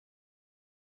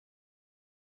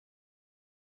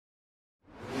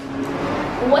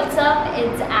What's up?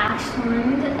 It's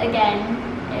Ashlund again.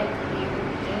 If you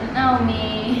didn't know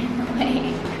me,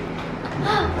 wait.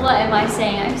 What am I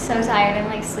saying? I'm so tired. I'm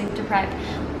like sleep deprived.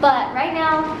 But right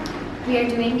now we are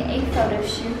doing a photo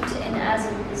shoot, and as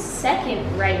of the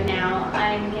second right now,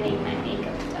 I'm getting my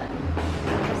makeup done.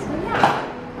 So yeah.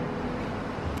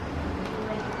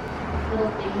 Like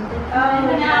little things that come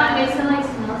in and out. It makes them like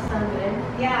smell so good.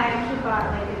 Yeah, I actually bought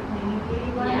like a cleaning beauty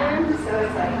blender, Yeah. so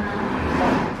it's like.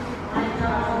 I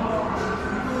know.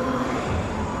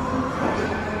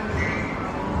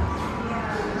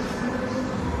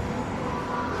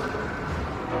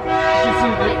 You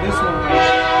see this one,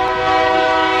 right?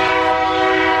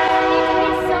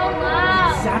 It's so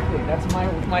loud. Exactly. That's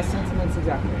my sentiments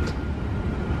exactly.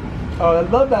 Oh, I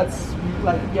love that.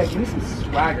 Like, yeah, give me some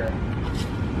swagger.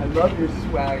 I love your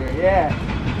swagger. Yeah.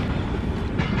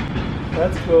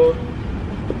 That's cool.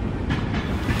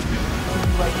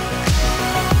 Like,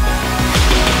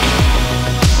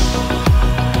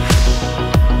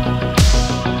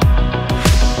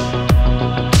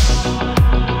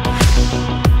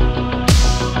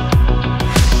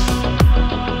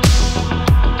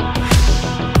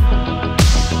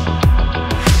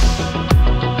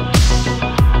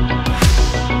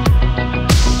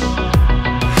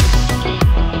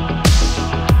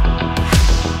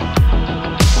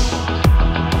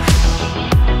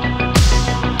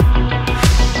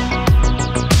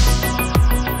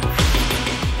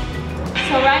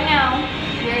 So right now,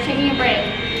 we are taking a break,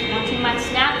 watching my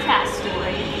Snapchat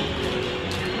story,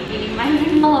 eating my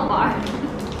granola bar.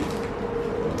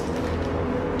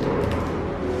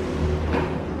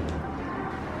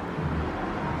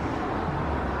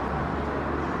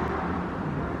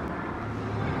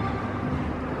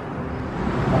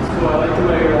 that's cool. I like the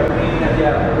way you're painting that.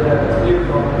 Yeah, that's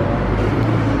beautiful.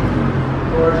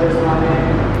 Gorgeous, my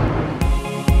man.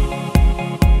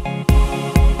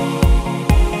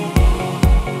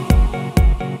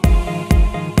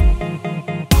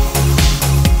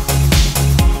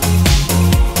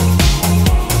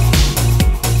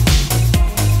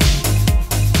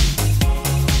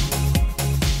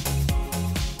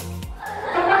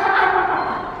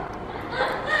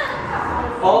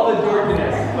 All the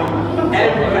dorkiness.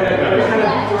 Every kind of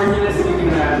dorkiness you can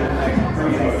imagine. Like,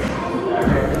 okay.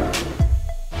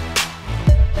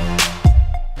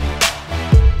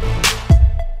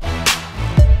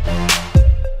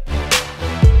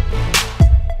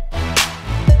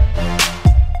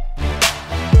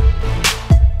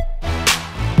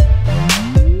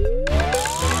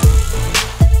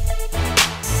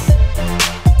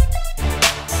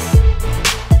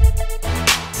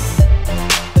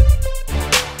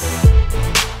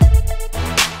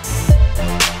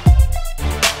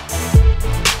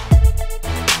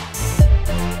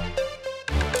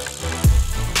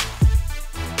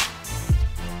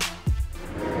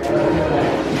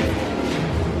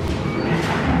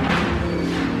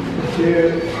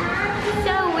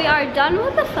 So we are done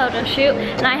with the photo shoot,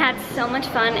 and I had so much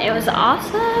fun. It was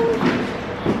awesome.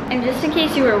 And just in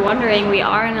case you were wondering, we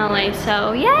are in LA,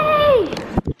 so yay!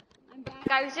 I'm back.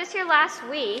 I was just here last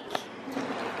week,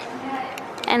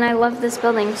 and I love this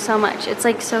building so much. It's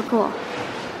like so cool.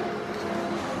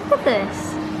 Look at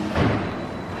this.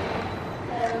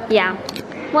 Yeah.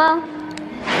 Well,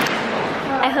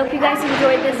 I hope you guys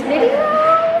enjoyed this video.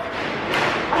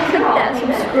 Click that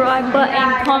subscribe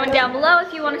button, comment down below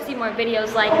if you want to see more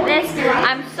videos like this.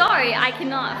 I'm sorry I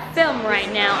cannot film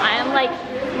right now. I am like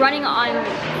running on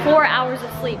 4 hours of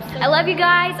sleep. I love you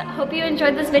guys. Hope you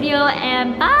enjoyed this video,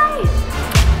 and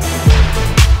bye!